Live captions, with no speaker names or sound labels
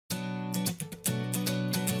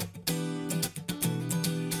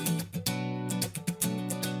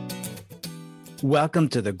Welcome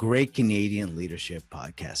to the Great Canadian Leadership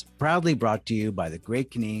Podcast, proudly brought to you by the Great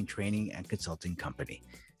Canadian Training and Consulting Company.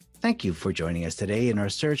 Thank you for joining us today in our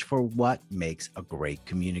search for what makes a great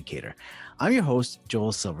communicator. I'm your host,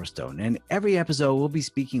 Joel Silverstone, and every episode we'll be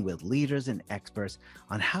speaking with leaders and experts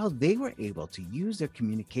on how they were able to use their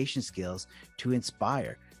communication skills to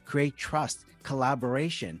inspire, create trust,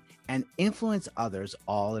 collaboration, and influence others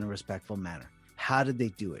all in a respectful manner. How did they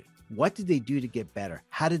do it? What did they do to get better?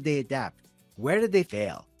 How did they adapt? Where did they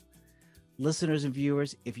fail? Listeners and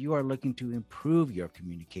viewers, if you are looking to improve your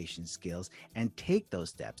communication skills and take those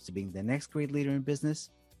steps to being the next great leader in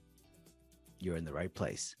business, you're in the right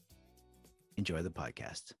place. Enjoy the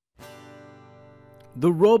podcast.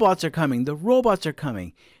 The robots are coming. The robots are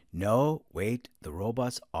coming. No, wait, the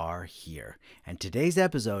robots are here. And today's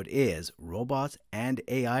episode is Robots and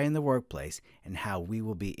AI in the Workplace and how we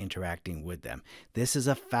will be interacting with them. This is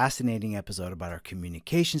a fascinating episode about our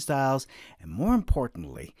communication styles, and more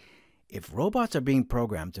importantly, if robots are being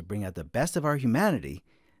programmed to bring out the best of our humanity,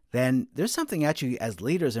 then there's something actually as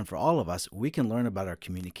leaders and for all of us, we can learn about our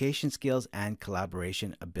communication skills and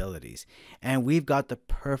collaboration abilities. And we've got the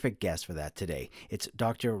perfect guest for that today. It's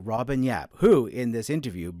Dr. Robin Yap, who in this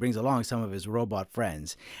interview brings along some of his robot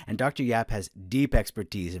friends. And Dr. Yap has deep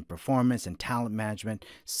expertise in performance and talent management,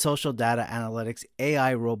 social data analytics,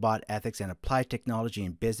 AI robot ethics, and applied technology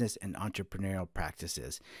in business and entrepreneurial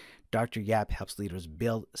practices. Dr. Yap helps leaders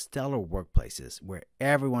build stellar workplaces where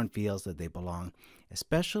everyone feels that they belong,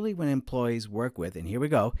 especially when employees work with, and here we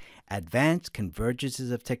go, advanced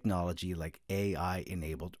convergences of technology like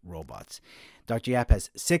AI-enabled robots. Dr. Yap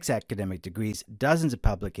has 6 academic degrees, dozens of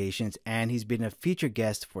publications, and he's been a featured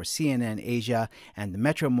guest for CNN Asia and the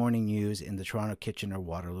Metro Morning News in the Toronto,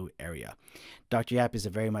 Kitchener-Waterloo area. Dr. Yap is a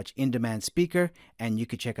very much in-demand speaker, and you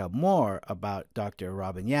can check out more about Dr.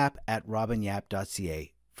 Robin Yap at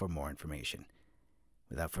robinyap.ca for more information.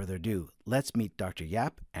 Without further ado, let's meet Dr.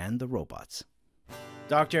 Yap and the robots.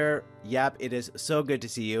 Dr. Yap, it is so good to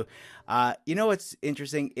see you. You know what's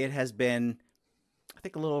interesting? It has been, I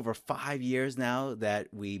think, a little over 5 years now that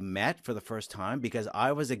we met for the first time because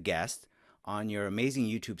I was a guest on your amazing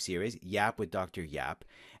YouTube series, Yap with Dr. Yap,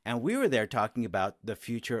 and we were there talking about the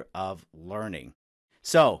future of learning.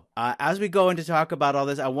 So as we go into talk about all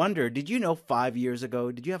this, I wonder, did you know 5 years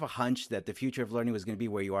ago, did you have a hunch that the future of learning was going to be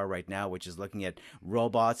where you are right now, which is looking at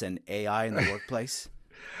robots and AI in the workplace?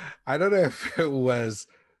 I don't know if it was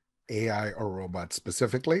AI or robots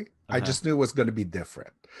specifically. I just knew it was going to be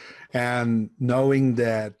different. And knowing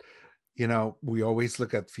that, we always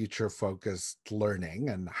look at future focused learning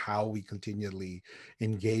and how we continually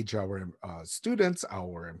engage our students,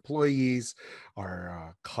 our employees,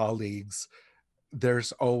 our colleagues,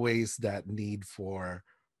 there's always that need for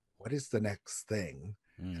what is the next thing,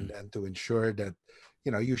 and then to ensure that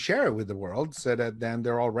you share it with the world so that then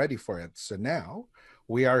they're all ready for it. So now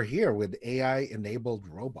we are here with AI enabled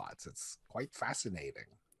robots. It's quite fascinating.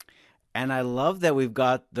 And I love that we've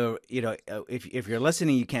got the, if you're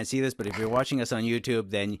listening, you can't see this, but if you're watching us on YouTube,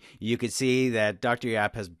 then you could see that Dr.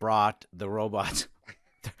 Yap has brought the robots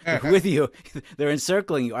with you. They're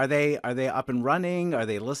encircling you. Are they up and running? Are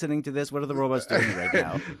they listening to this? What are the robots doing right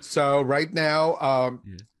now? So right now,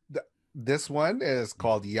 this one is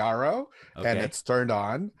called Yarrow, and it's turned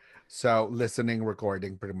on. So listening,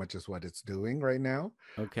 recording pretty much is what it's doing right now.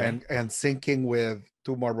 Okay. And syncing with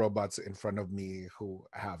 2 more robots in front of me who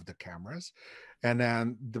have the cameras. And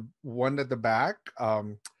then the one at the back,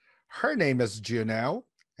 her name is Juno.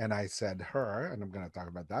 And I said her, and I'm going to talk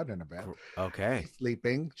about that in a bit. Okay. She's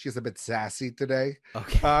sleeping. She's a bit sassy today.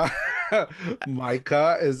 Okay.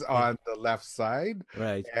 Micah is on the left side.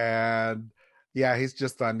 Right. And yeah, he's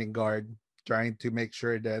just standing guard, trying to make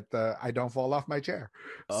sure that I don't fall off my chair.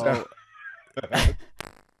 Oh. So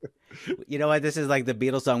You know what? This is like the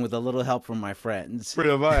Beatles song with a little help from my friends.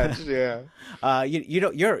 pretty much, yeah.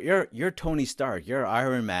 You're Tony Stark. You're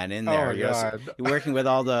Iron Man in there. Oh, You're God. working with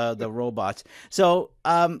all the robots. So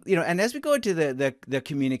and as we go into the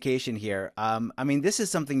communication here, I mean, this is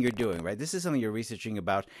something you're doing, right? This is something you're researching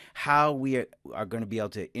about how we are going to be able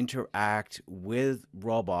to interact with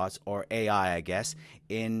robots or AI, I guess,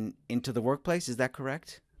 into the workplace. Is that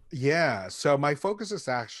correct? Yeah. So my focus is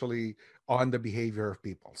actually on the behavior of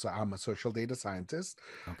people. So I'm a social data scientist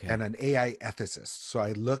Okay. and an AI ethicist. So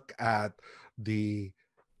I look at the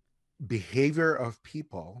behavior of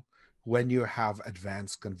people when you have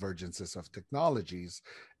advanced convergences of technologies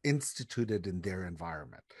instituted in their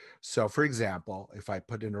environment. So, for example, if I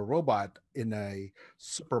put in a robot in a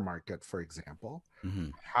supermarket, for example,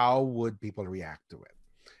 Hmm. how would people react to it?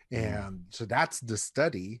 And so that's the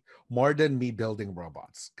study more than me building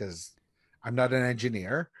robots, because I'm not an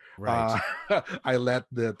engineer. Right. I let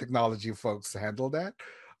the technology folks handle that.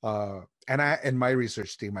 And I, in my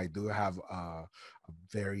research team, I do have a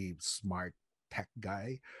very smart tech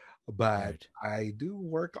guy, but Right. I do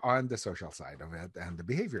work on the social side of it and the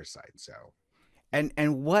behavior side. So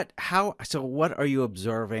And what how so what are you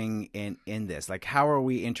observing in this? Like how are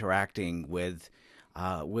we interacting with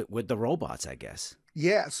the robots, I guess?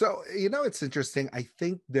 yeah, so it's interesting. I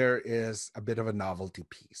think there is a bit of a novelty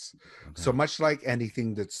piece. So Okay. much like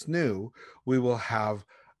anything that's new, we will have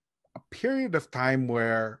a period of time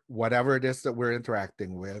where whatever it is that we're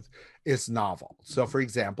interacting with is novel. So, for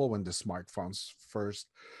example, when the smartphones first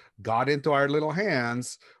got into our little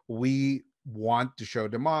hands, we want to show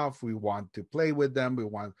them off. We want to play with them.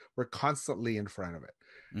 We're constantly in front of it.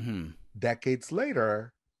 Mm-hmm. Decades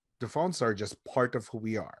later, the phones are just part of who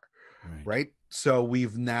we are, Right. right? So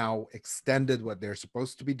we've now extended what they're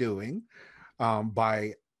supposed to be doing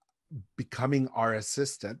by becoming our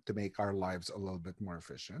assistant to make our lives a little bit more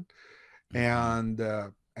efficient Mm-hmm.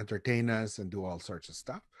 and entertain us and do all sorts of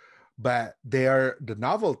stuff. But the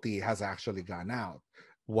novelty has actually gone out.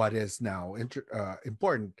 What is now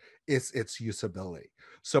important is its usability.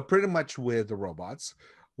 So pretty much with the robots,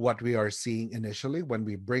 what we are seeing initially when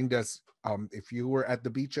we bring this, if you were at the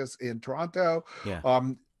beaches in Toronto, Yeah.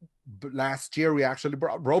 um, last year we actually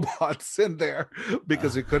brought robots in there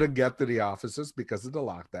because we couldn't get to the offices because of the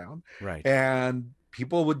lockdown, Right. and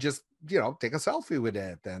people would just take a selfie with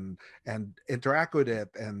it and interact with it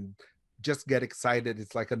and just get excited.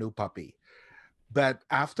 It's like a new puppy. But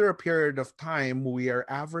after a period of time, we are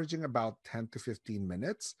averaging about 10 to 15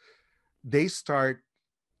 minutes. They start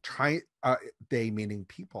trying, they meaning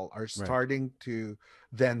people, are Right. starting to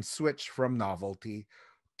then switch from novelty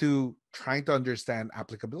to trying to understand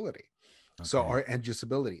applicability. So, Okay. or and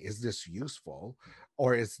usability. Is this useful?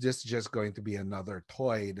 Or is this just going to be another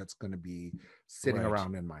toy that's going to be sitting Right.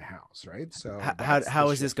 around in my house? Right. How, So how that's the how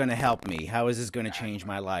is this shift. going to help me? How is this going to change Exactly.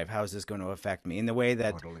 my life? How is this going to affect me in the way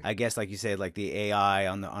that Totally. I guess, like you said, like the AI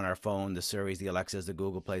on our phone, the Siris, the Alexas, the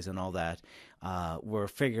Google Plays, and all that? We're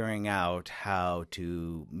figuring out how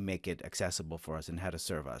to make it accessible for us and how to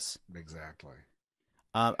serve us. Exactly.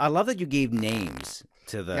 I love that you gave names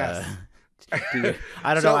to the Yes. to your.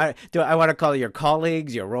 I don't know. So, I want to call it your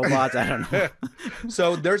colleagues, your robots. I don't know.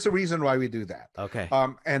 so there's a reason why we do that. Okay.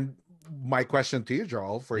 And my question to you,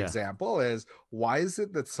 Joel, for Yeah. example, is why is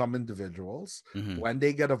it that some individuals, Mm-hmm. when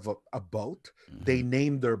they get a boat, they Mm-hmm.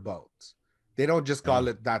 name their boat? They don't just call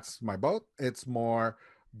Oh. it "that's my boat." It's more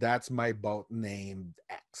 "that's my boat named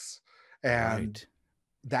X," and Right.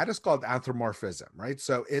 that is called anthropomorphism, right?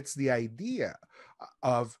 So it's the idea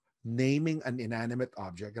of naming an inanimate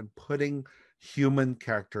object and putting human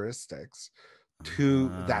characteristics to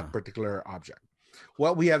that Ah. particular object.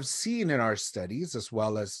 What we have seen in our studies, as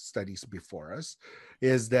well as studies before us,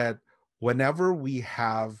 is that whenever we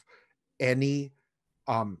have any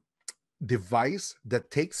um, device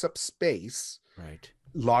that takes up space Right.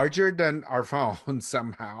 larger than our phone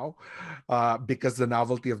somehow, because the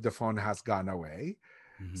novelty of the phone has gone away,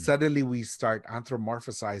 Mm-hmm. suddenly we start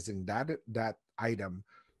anthropomorphizing that item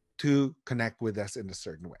to connect with us in a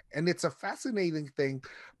certain way. And it's a fascinating thing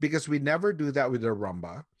because we never do that with a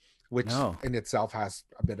Rumba, which No. in itself has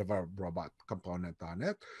a bit of a robot component on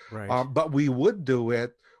it. Right. But we would do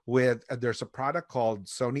it with, there's a product called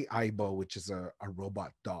Sony Aibo, which is a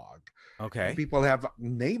robot dog. And Okay. people have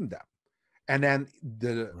named them. And then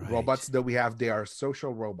the robots Right. that we have, they are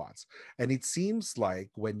social robots. And it seems like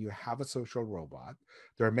when you have a social robot,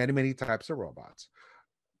 there are many, many types of robots.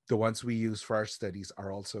 The ones we use for our studies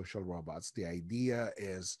are all social robots. The idea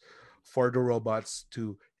is for the robots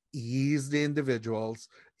to ease the individuals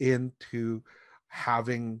into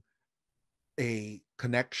having a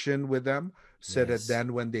connection with them so that Yes.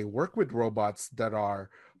 then when they work with robots that are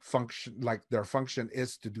function, like their function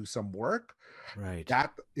is to do some work, Right.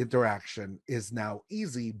 that interaction is now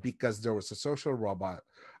easy because there was a social robot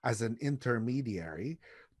as an intermediary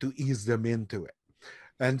to ease them into it.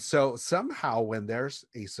 And so somehow, when there's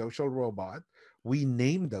a social robot, we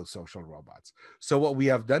name those social robots. So, what we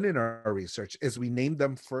have done in our research is we named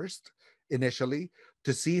them first initially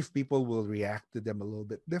to see if people will react to them a little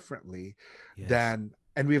bit differently Yes. than,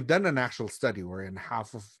 and we've done an actual study where in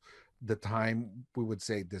half of the time we would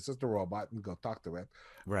say, this is the robot and go talk to it.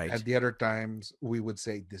 Right. At the other times, we would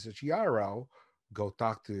say, this is Yarrow, go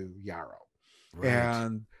talk to Yarrow. Right.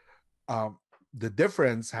 And um, the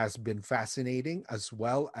difference has been fascinating, as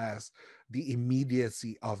well as the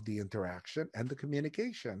immediacy of the interaction and the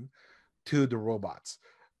communication to the robots.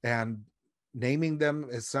 And naming them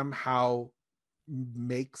is somehow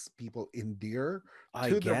makes people endear I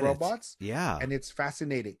to the get it. robots. Yeah. And it's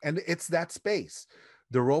fascinating. And it's that space.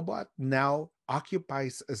 the robot now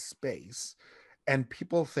occupies a space, and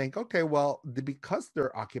people think, okay, well, because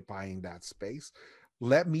they're occupying that space,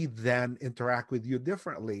 let me then interact with you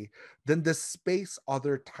differently than the space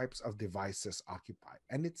other types of devices occupy.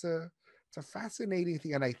 And it's a fascinating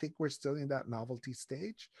thing, and I think we're still in that novelty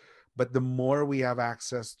stage. But the more we have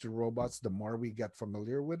access to robots, the more we get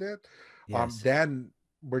familiar with it, Yes. then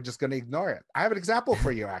we're just going to ignore it. I have an example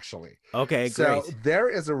for you, actually. Okay, So great. there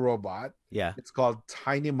is a robot. Yeah. It's called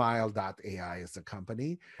TinyMile.ai is the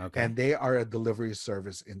company, Okay. and they are a delivery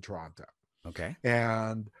service in Toronto. Okay.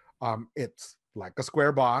 And it's like a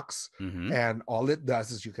square box, Mm-hmm. and all it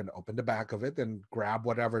does is you can open the back of it and grab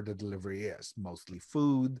whatever the delivery is, mostly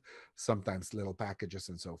food, sometimes little packages,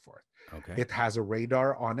 and so forth. Okay. It has a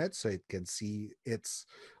radar on it, so it can see its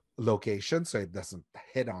location, so it doesn't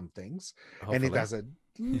hit on things. And it Hopefully. has a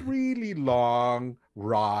really long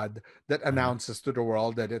rod that Uh-huh. announces to the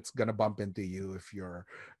world that it's going to bump into you if you're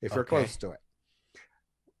Okay. close to it.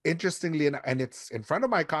 Interestingly, and it's in front of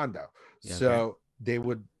my condo, Yeah, okay. so they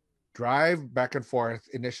would drive back and forth.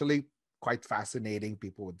 Initially quite fascinating,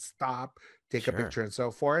 people would stop, take a Sure. picture, and so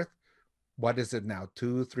forth. What is it now,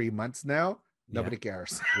 2-3 months now? Yeah. Nobody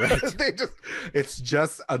cares. Right. It's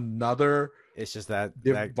just another It's just that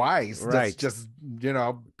device that's right. just, you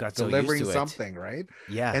know, Got so used delivering to it. something, right?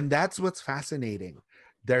 Yeah. And that's what's fascinating.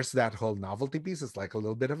 There's that whole novelty piece. It's like a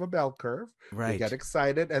little bit of a bell curve. We get Right.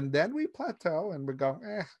 excited and then we plateau and we go,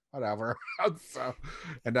 whatever. So,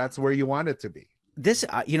 and that's where you want it to be. This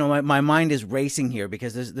my mind is racing here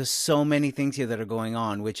because there's so many things here that are going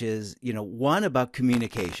on, which is, one about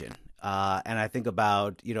communication. And I think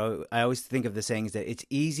about, I always think of the sayings that it's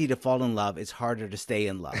easy to fall in love, it's harder to stay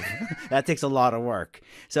in love. That takes a lot of work.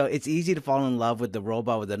 So it's easy to fall in love with the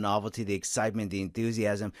robot, with the novelty, the excitement, the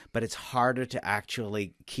enthusiasm, but it's harder to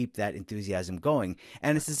actually keep that enthusiasm going.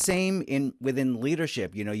 And it's the same within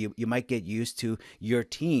leadership. You might get used to your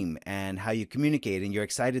team and how you communicate, and you're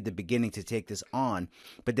excited at the beginning to take this on,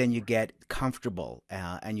 but then you get comfortable,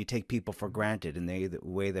 and you take people for granted in the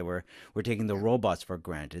way that we're taking the Yeah. robots for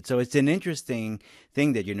granted. So it's an interesting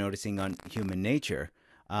thing that you're noticing on human nature.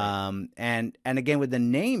 Right. And again, with the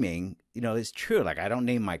naming, it's true. Like, I don't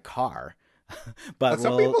name my car, but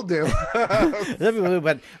Some people do.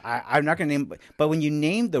 but I'm not going to name. But when you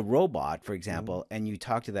name the robot, for example, and you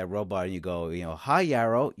talk to that robot and you go, hi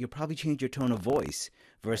Yarrow, you probably change your tone of voice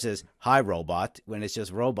versus hi robot when it's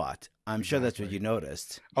just robot. I'm sure that's what Exactly. you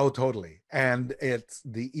noticed. Oh, totally. And it's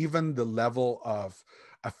even the level of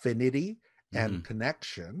affinity Hmm. and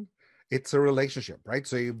connection. It's a relationship, right?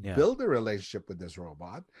 So you Yeah. build a relationship with this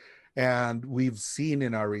robot. And we've seen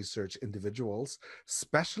in our research individuals,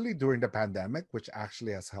 especially during the pandemic, which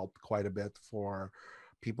actually has helped quite a bit for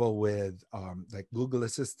people with like Google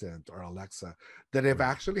Assistant or Alexa, that have Right.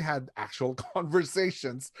 actually had actual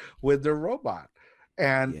conversations with the robot.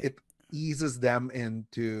 And Yeah. it eases them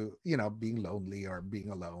into, being lonely or being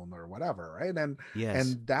alone or whatever, right? and Yes.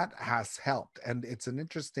 and that has helped. And it's an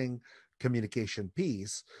interesting communication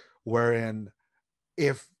piece, wherein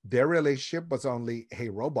if their relationship was only, hey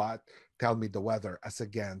robot, tell me the weather, as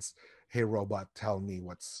against, hey robot, tell me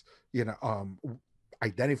what's,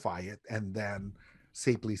 identify it and then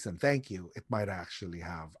say please and thank you, it might actually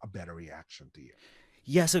have a better reaction to you.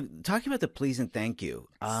 Yeah. So talking about the please and thank you,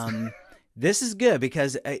 this is good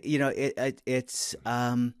because it's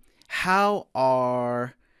how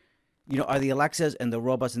are the Alexas and the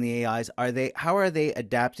robots and the AIs, how are they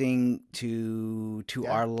adapting to Yeah.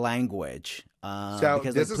 our language? So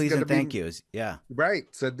Because this like is please going to and be thank yous. Yeah. right.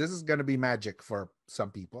 So this is going to be magic for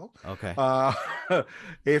some people. Okay. Uh,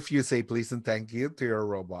 if you say please and thank you to your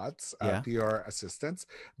robots, Yeah. to your assistants,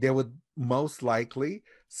 they would most likely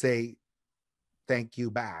say thank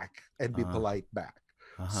you back and be Uh. polite back.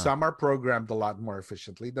 Uh-huh. Some are programmed a lot more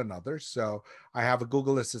efficiently than others. So I have a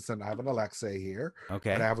Google Assistant, I have an Alexa here, and I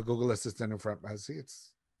Okay. have a Google Assistant in front. I see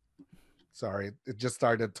it's sorry, it just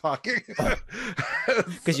started talking. Oh,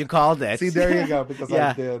 because you called See, it. there you go, because I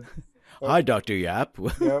Yeah. did. Uh, Hi, Dr. Yap.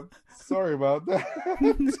 yep. Sorry about that.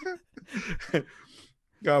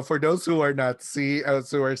 For those who are not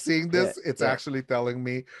who are seeing Yeah. this, it's Yeah. actually telling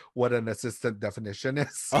me what an assistant definition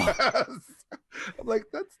is. Oh. I'm like,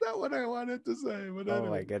 that's not what I wanted to say, but Oh my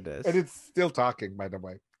anyway. And goodness. it's still talking, by the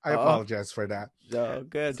way. I Oh. apologize for that. Oh,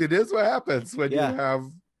 good. See, this is what happens when you Yeah. have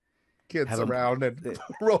kids Have them. around and That's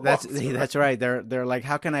robots around. that's right. They're like,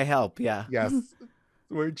 how can I help? Yeah. Yes.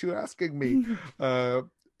 Weren't you asking me? Uh,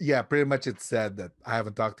 yeah, pretty much it said that I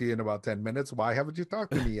haven't talked to you in about 10 minutes. Why haven't you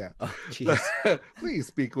talked to me yet? Oh, jeez. Please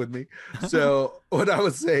speak with me. So, what I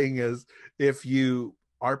was saying is, if you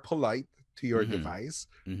are polite to your device,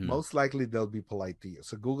 most likely they'll be polite to you.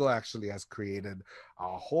 So Google actually has created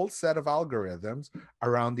a whole set of algorithms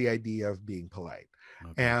around the idea of being polite.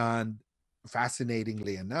 Okay. And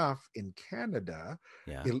fascinatingly enough, in Canada,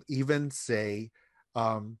 Yeah. it'll even say,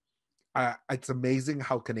 um, it's amazing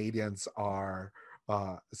how Canadians are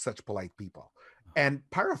such polite people. And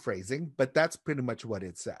paraphrasing, but that's pretty much what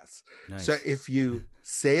it says. So Nice. if you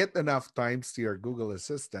say it enough times to your Google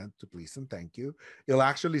Assistant to please and thank you, it'll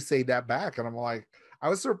actually say that back. And I'm like, I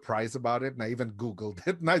was surprised about it. And I even Googled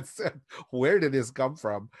it and I said, where did this come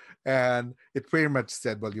from? And it pretty much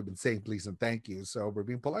said, well, you've been saying please and thank you. So we're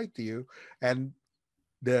being polite to you. And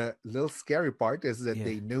the little scary part is that Yeah.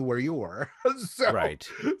 they knew where you were. so Right.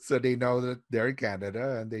 so they know that they're in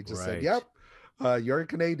Canada and they just said, Right. yep, you're a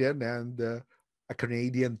Canadian, and a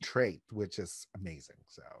Canadian trait, which is amazing.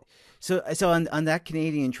 So on that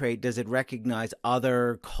Canadian trait, does it recognize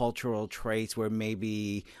other cultural traits where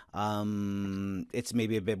maybe it's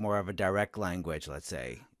maybe a bit more of a direct language, let's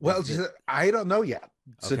say? Well, I don't know yet.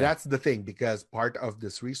 So Okay. that's the thing, because part of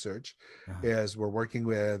this research Uh-huh. is we're working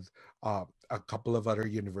with a couple of other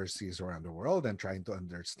universities around the world and trying to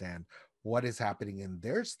understand what is happening in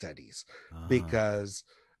their studies. Uh-huh. Because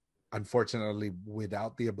unfortunately,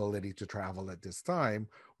 without the ability to travel at this time,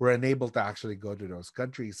 we're unable to actually go to those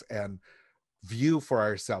countries and view for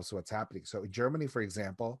ourselves what's happening. So in Germany, for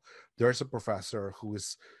example, there's a professor who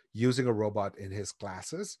is using a robot in his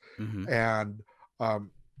classes, Mm-hmm. and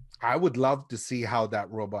um, I would love to see how that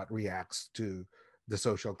robot reacts to the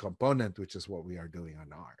social component, which is what we are doing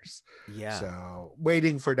on ours. Yeah. So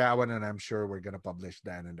waiting for that one, and I'm sure we're going to publish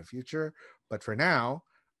that in the future. But for now,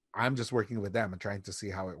 I'm just working with them and trying to see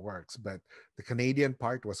how it works. But the Canadian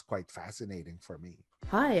part was quite fascinating for me.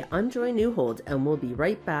 Hi, I'm Joy Newhold, and we'll be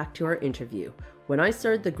right back to our interview. When I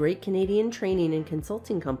started the Great Canadian Training and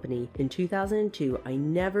Consulting Company in 2002, I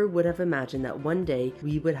never would have imagined that one day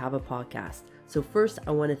we would have a podcast. So first,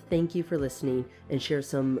 I want to thank you for listening and share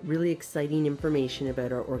some really exciting information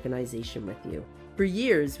about our organization with you. For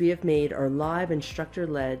years, we have made our live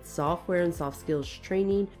instructor-led software and soft skills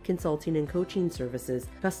training, consulting, and coaching services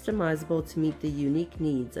customizable to meet the unique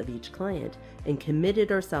needs of each client and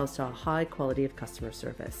committed ourselves to a high quality of customer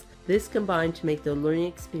service. This combined to make the learning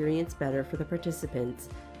experience better for the participants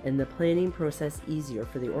and the planning process easier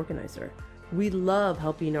for the organizer. We love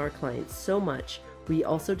helping our clients so much. We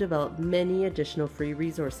also develop many additional free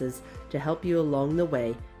resources to help you along the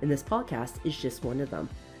way, and this podcast is just one of them.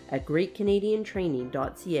 At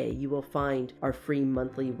greatcanadiantraining.ca, you will find our free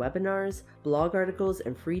monthly webinars, blog articles,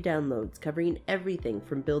 and free downloads covering everything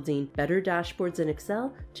from building better dashboards in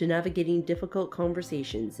Excel to navigating difficult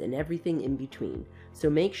conversations and everything in between. So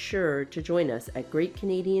make sure to join us at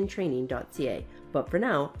greatcanadiantraining.ca. But for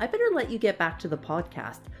now, I better let you get back to the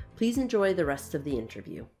podcast. Please enjoy the rest of the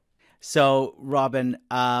interview. So, Robin,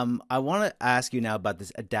 I want to ask you now about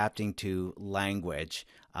this adapting to language.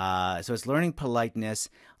 So it's learning politeness.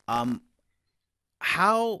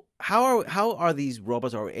 How are these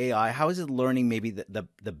robots or AI? How is it learning maybe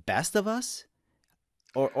the best of us,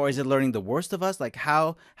 or is it learning the worst of us? Like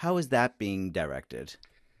how is that being directed?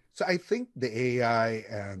 So I think the AI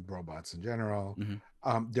and robots in general,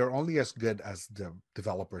 Mm-hmm. they're only as good as the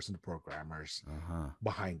developers and the programmers Uh-huh.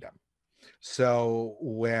 behind them. So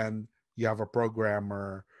when you have a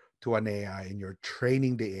programmer to an AI and you're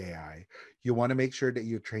training the AI, you want to make sure that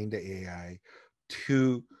you train the AI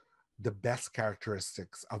to the best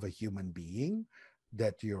characteristics of a human being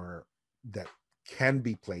that can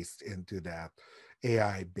be placed into that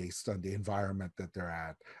AI based on the environment that they're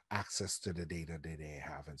at, access to the data that they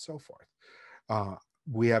have, and so forth. Uh,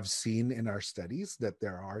 we have seen in our studies that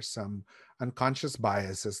there are some unconscious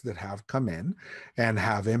biases that have come in and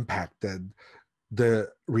have impacted the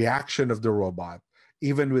reaction of the robot.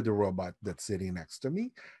 Even with the robot that's sitting next to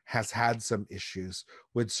me, has had some issues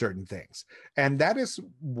with certain things. And that is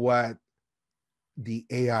what the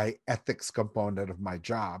AI ethics component of my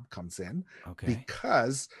job comes in, Okay.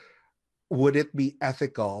 because would it be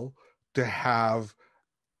ethical to have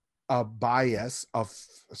a bias of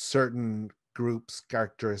certain groups,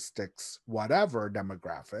 characteristics, whatever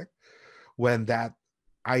demographic, when that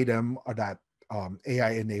item or that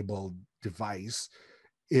AI enabled device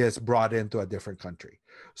is brought into a different country?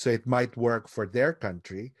 So it might work for their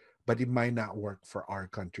country, but it might not work for our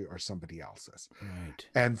country or somebody else's. Right.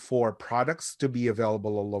 And for products to be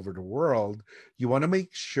available all over the world, you want to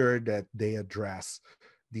make sure that they address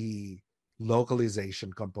the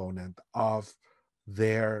localization component of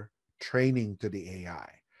their training to the AI.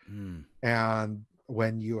 Mm. And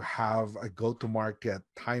when you have a go to market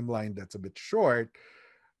timeline that's a bit short,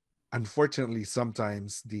 unfortunately,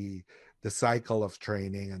 sometimes the cycle of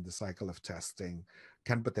training and the cycle of testing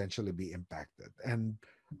can potentially be impacted. And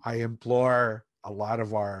I implore a lot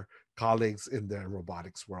of our colleagues in the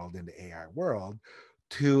robotics world, in the AI world,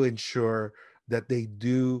 to ensure that they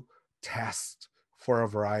do test for a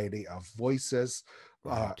variety of voices,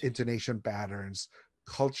 Right. intonation patterns,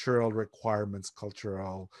 cultural requirements,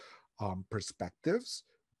 cultural perspectives.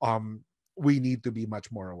 Um, we need to be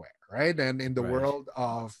much more aware, right? And in the Right. world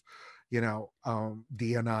of,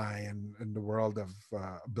 DNI and in the world of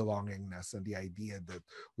belongingness and the idea that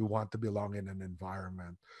we want to belong in an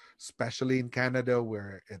environment, especially in Canada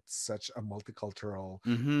where it's such a multicultural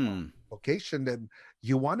Mm-hmm. location, then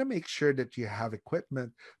you want to make sure that you have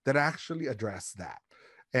equipment that actually address that.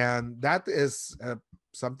 And that is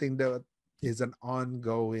something that is an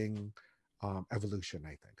ongoing evolution, I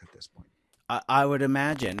think, at this point. I would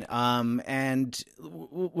imagine. And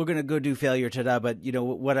we're going to go do failure today, but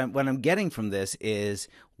what I'm getting from this is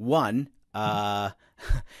one, the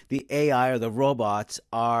AI or the robots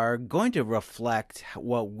are going to reflect how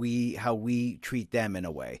we treat them in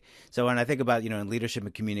a way. So when I think about, in leadership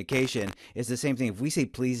and communication, it's the same thing. If we say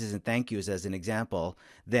pleases and thank yous as an example,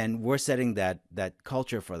 then we're setting that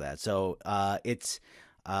culture for that. So it's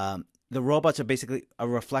the robots are basically a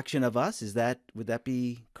reflection of us. Would that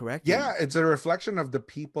be correct? Yeah, it's a reflection of the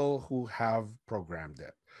people who have programmed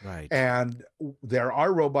it. Right. And there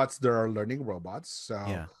are robots, there are learning robots.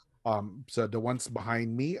 Yeah. So the ones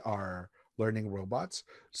behind me are learning robots.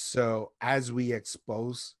 So as we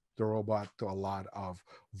expose the robot to a lot of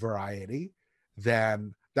variety,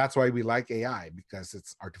 then that's why we like AI, because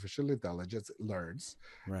it's artificial intelligence, it learns.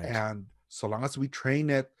 Right. And so long as we train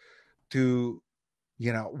it to,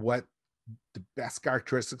 what the best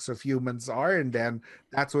characteristics of humans are, and then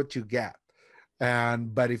that's what you get.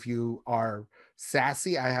 And but if you are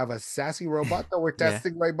sassy, I have a sassy robot that we're Yeah.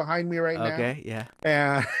 testing right behind me right now. Okay. Yeah.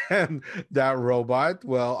 And that robot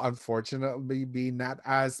will unfortunately be not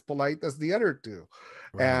as polite as the other two.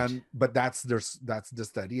 Right. And but that's the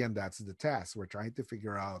study and that's the test. We're trying to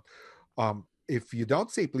figure out, if you don't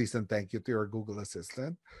say please and thank you to your Google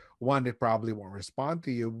Assistant, one, it probably won't respond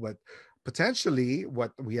to you, but potentially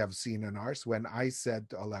what we have seen in ours, when I said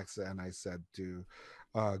to Alexa and I said to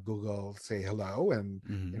Google, say hello, and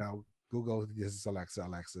Mm-hmm. Google, this is Alexa,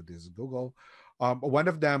 Alexa, this is Google. One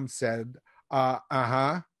of them said,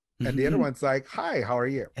 uh-huh, and the other one's like, hi, how are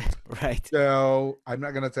you? Right. So I'm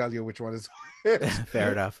not going to tell you which one is which,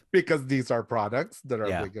 Fair enough. because these are products that are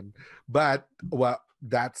Yeah. big. But well,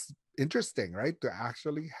 that's interesting, right? To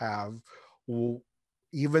actually have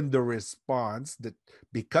even the response that,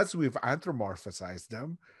 because we've anthropomorphized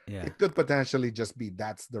them, Yeah. it could potentially just be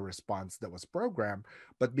that's the response that was programmed.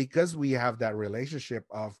 But because we have that relationship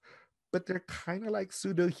of, but they're kind of like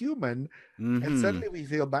pseudo human, and Mm-hmm. suddenly we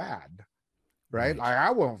feel bad, right? Right.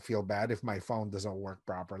 I won't feel bad if my phone doesn't work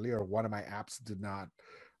properly or one of my apps did not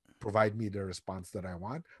provide me the response that I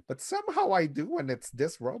want, but somehow I do when it's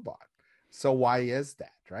this robot. So why is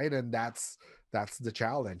that, right? And that's the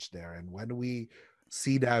challenge there. And when we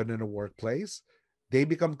see that in a workplace, they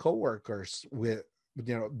become coworkers with,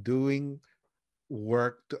 doing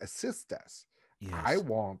work to assist us. I Yes.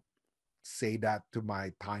 won't say that to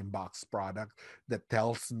my time box product that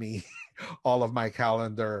tells me all of my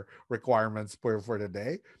calendar requirements for the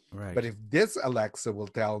day. But Right. if this Alexa will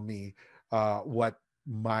tell me what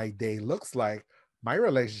my day looks like, my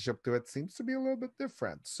relationship to it seems to be a little bit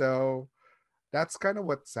different. So that's kind of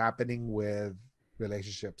what's happening with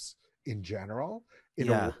relationships in general, in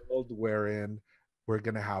a Yeah. world wherein we're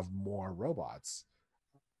going to have more robots.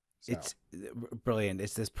 So It's brilliant.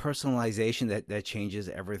 It's this personalization that changes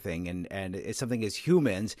everything, and it's something as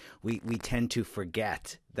humans we tend to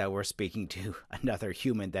forget that we're speaking to another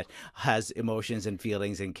human that has emotions and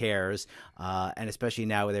feelings and cares, and especially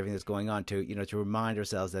now with everything that's going on, to remind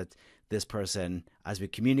ourselves that this person, as we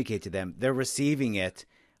communicate to them, they're receiving it.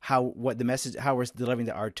 What the message, how we're delivering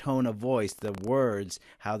our tone of voice, the words,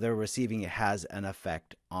 how they're receiving it has an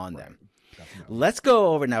effect on right, them. definitely. Let's go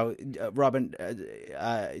over now, Robin,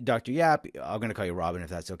 Dr. Yap. I'm going to call you Robin if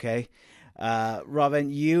that's okay.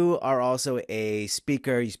 Robin, you are also a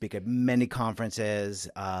speaker. You speak at many conferences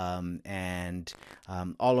and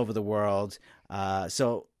all over the world.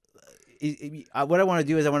 So what I want to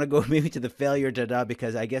do is I want to go maybe to the failure data,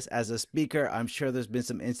 because I guess as a speaker, I'm sure there's been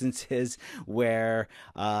some instances where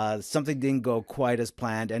something didn't go quite as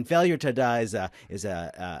planned. And failure data is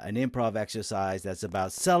an improv exercise that's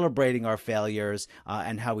about celebrating our failures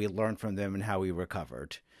and how we learned from them and how we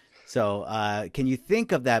recovered. So can you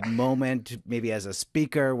think of that moment maybe as a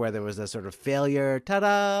speaker where there was a sort of failure,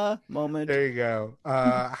 ta-da moment? There you go.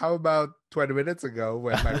 How about 20 minutes ago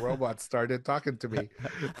when my robot started talking to me?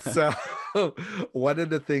 So, one of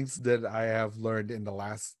the things that I have learned in the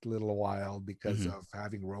last little while because Mhm. of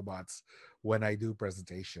having robots when I do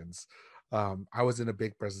presentations, I was in a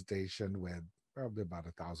big presentation with probably about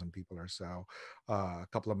 1,000 people or so a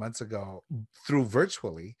couple of months ago through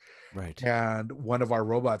virtually, Right. and one of our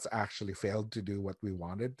robots actually failed to do what we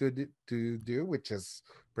wanted to do, which is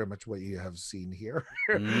pretty much what you have seen here.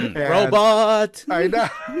 And Robot. I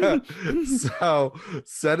know. So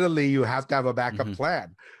suddenly you have to have a backup Mhm.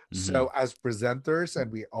 plan. Mhm. So as presenters,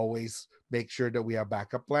 and we always make sure that we have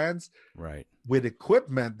backup plans Right. with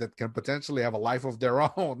equipment that can potentially have a life of their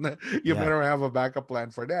own. You Yeah. better have a backup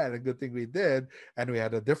plan for that. A good thing we did, and we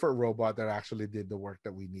had a different robot that actually did the work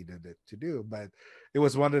that we needed it to do. But it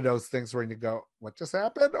was one of those things where you go, "What just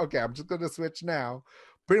happened? Okay, I'm just going to switch now."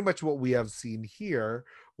 Pretty much what we have seen here,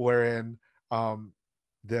 wherein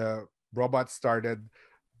the robot started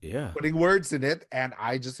Yeah. putting words in it, and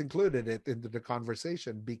I just included it into the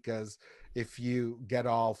conversation, because if you get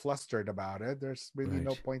all flustered about it, there's really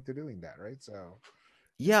no Right. point to doing that, right? So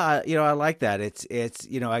Yeah, I like that. It's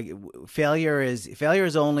failure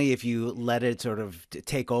is only if you let it sort of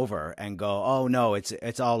take over and go, oh no,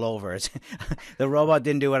 it's all over. It's, the robot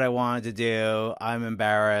didn't do what I wanted to do. I'm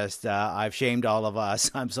embarrassed. I've shamed all of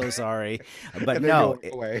us. I'm so sorry. But and then you no, walk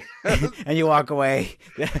away. and you walk away,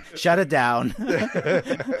 shut it down.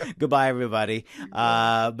 Goodbye, everybody.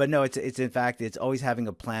 But no, it's in fact it's always having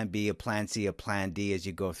a plan B, a plan C, a plan D as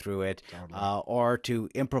you go through it, Totally. or to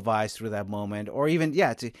improvise through that moment, or even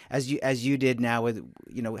to as you did now with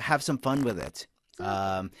have some fun with it.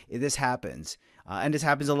 This happens. And this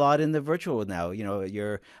happens a lot in the virtual now.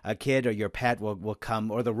 Your a kid or your pet will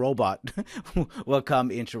come, or the robot will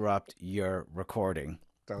come interrupt your recording.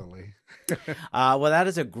 Totally. Well, that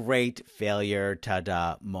is a great failure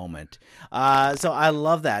ta-da moment. So I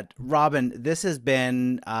love that. Robin, this has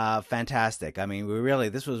been fantastic. I mean,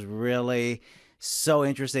 this was really so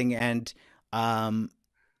interesting. And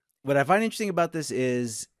what I find interesting about this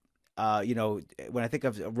is, when I think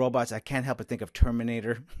of robots, I can't help but think of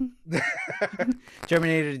Terminator.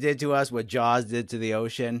 Terminator did to us what Jaws did to the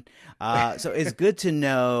ocean. So it's good to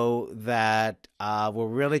know that we're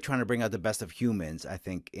really trying to bring out the best of humans, I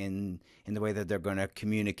think, in the way that they're going to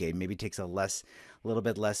communicate. Maybe takes a little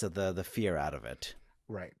bit less of the fear out of it.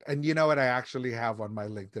 Right. And you know what I actually have on my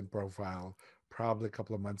LinkedIn profile probably a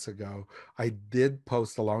couple of months ago? I did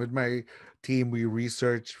post, along with my team, we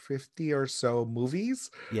researched 50 or so movies,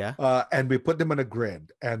 Yeah. and we put them on a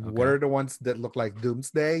grid. And what Okay. are the ones that look like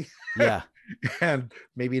Doomsday? Yeah. And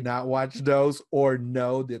maybe not watch those, or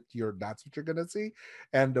know that that's what you're going to see.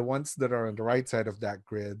 And the ones that are on the right side of that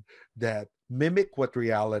grid that mimic what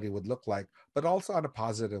reality would look like, but also on a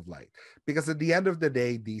positive light. Because at the end of the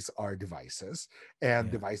day, these are devices, and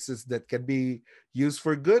Yeah. devices that can be used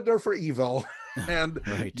for good or for evil. And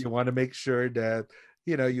Right. you want to make sure that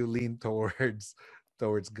you lean towards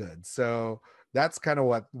good. So that's kind of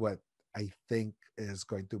what I think is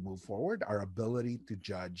going to move forward. Our ability to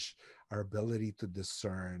judge, our ability to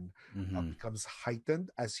discern, Hmm. becomes heightened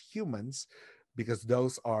as humans, because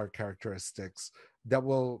those are characteristics that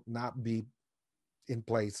will not be in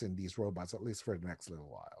place in these robots, at least for the next little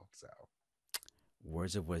while. So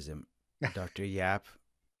Words of wisdom. Dr. Yap,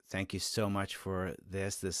 thank you so much for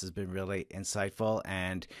this. This has been really insightful,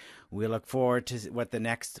 and we look forward to what the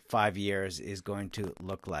next 5 years is going to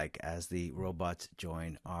look like as the robots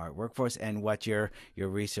join our workforce, and what your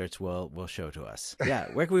research will show to us.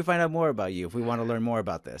 Yeah, where can we find out more about you if we want to learn more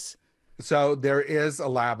about this? So there is a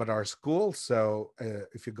lab at our school. So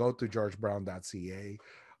if you go to georgebrown.ca,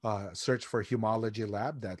 search for Humology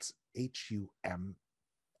Lab. That's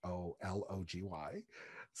HUMOLOGY.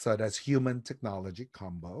 So that's Human Technology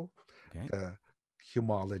Combo, Okay. the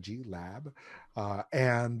Humology Lab.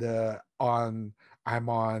 And I'm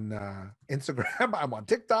on Instagram, I'm on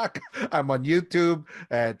TikTok, I'm on YouTube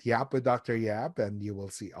at Yap with Dr. Yap, and you will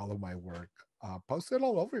see all of my work posted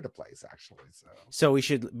all over the place, actually. So So we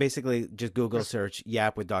should basically just Google search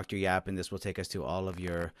Yap with Dr. Yap, and this will take us to there all you of the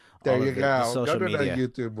go. Go social to the media.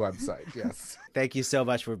 YouTube website. Yes. Thank you so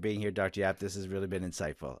much for being here, Dr. Yap. This has really been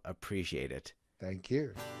insightful. Appreciate it. Thank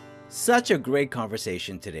you. Such a great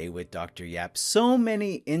conversation today with Dr. Yap. So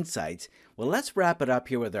many insights. Well, let's wrap it up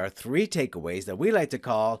here with our 3 takeaways that we like to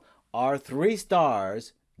call our 3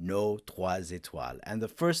 stars, nos 3 étoiles. And the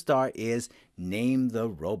first star is name the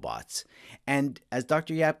robots. And as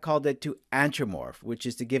Dr. Yap called it, to anthropomorph, which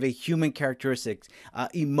is to give a human characteristics,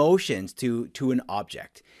 emotions to an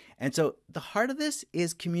object. And so the heart of this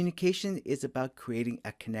is communication is about creating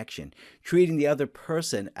a connection, treating the other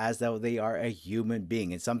person as though they are a human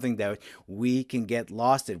being. It's something that we can get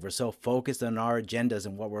lost in. We're so focused on our agendas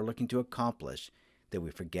and what we're looking to accomplish that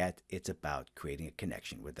we forget it's about creating a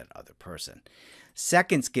connection with that other person.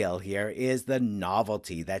 Second skill here is the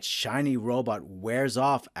novelty. That shiny robot wears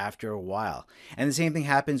off after a while. And the same thing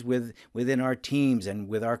happens within our teams and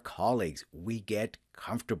with our colleagues. We get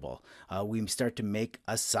comfortable. We start to make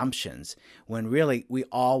assumptions when really we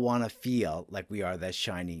all want to feel like we are that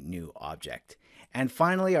shiny new object. And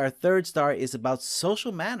finally, our third star is about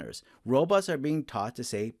social manners. Robots are being taught to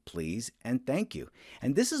say please and thank you.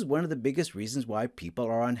 And this is one of the biggest reasons why people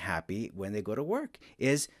are unhappy when they go to work,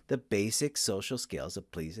 is the basic social skills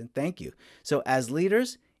of please and thank you. So as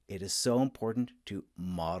leaders, it is so important to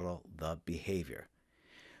model the behavior.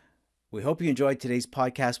 We hope you enjoyed today's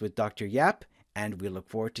podcast with Dr. Yap, and we look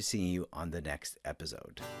forward to seeing you on the next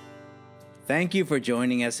episode. Thank you for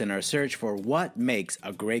joining us in our search for what makes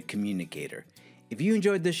a great communicator. If you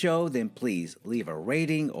enjoyed the show, then please leave a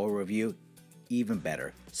rating or review. Even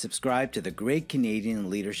better, subscribe to the Great Canadian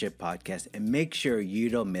Leadership Podcast and make sure you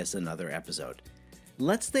don't miss another episode.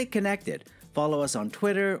 Let's stay connected. Follow us on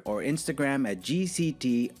Twitter or Instagram at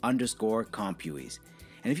GCT_Compues.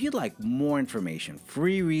 And if you'd like more information,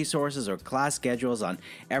 free resources, or class schedules on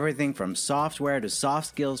everything from software to soft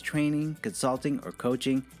skills training, consulting, or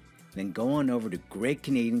coaching, then go on over to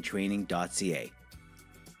greatcanadiantraining.ca.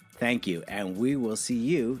 Thank you, and we will see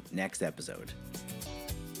you next episode.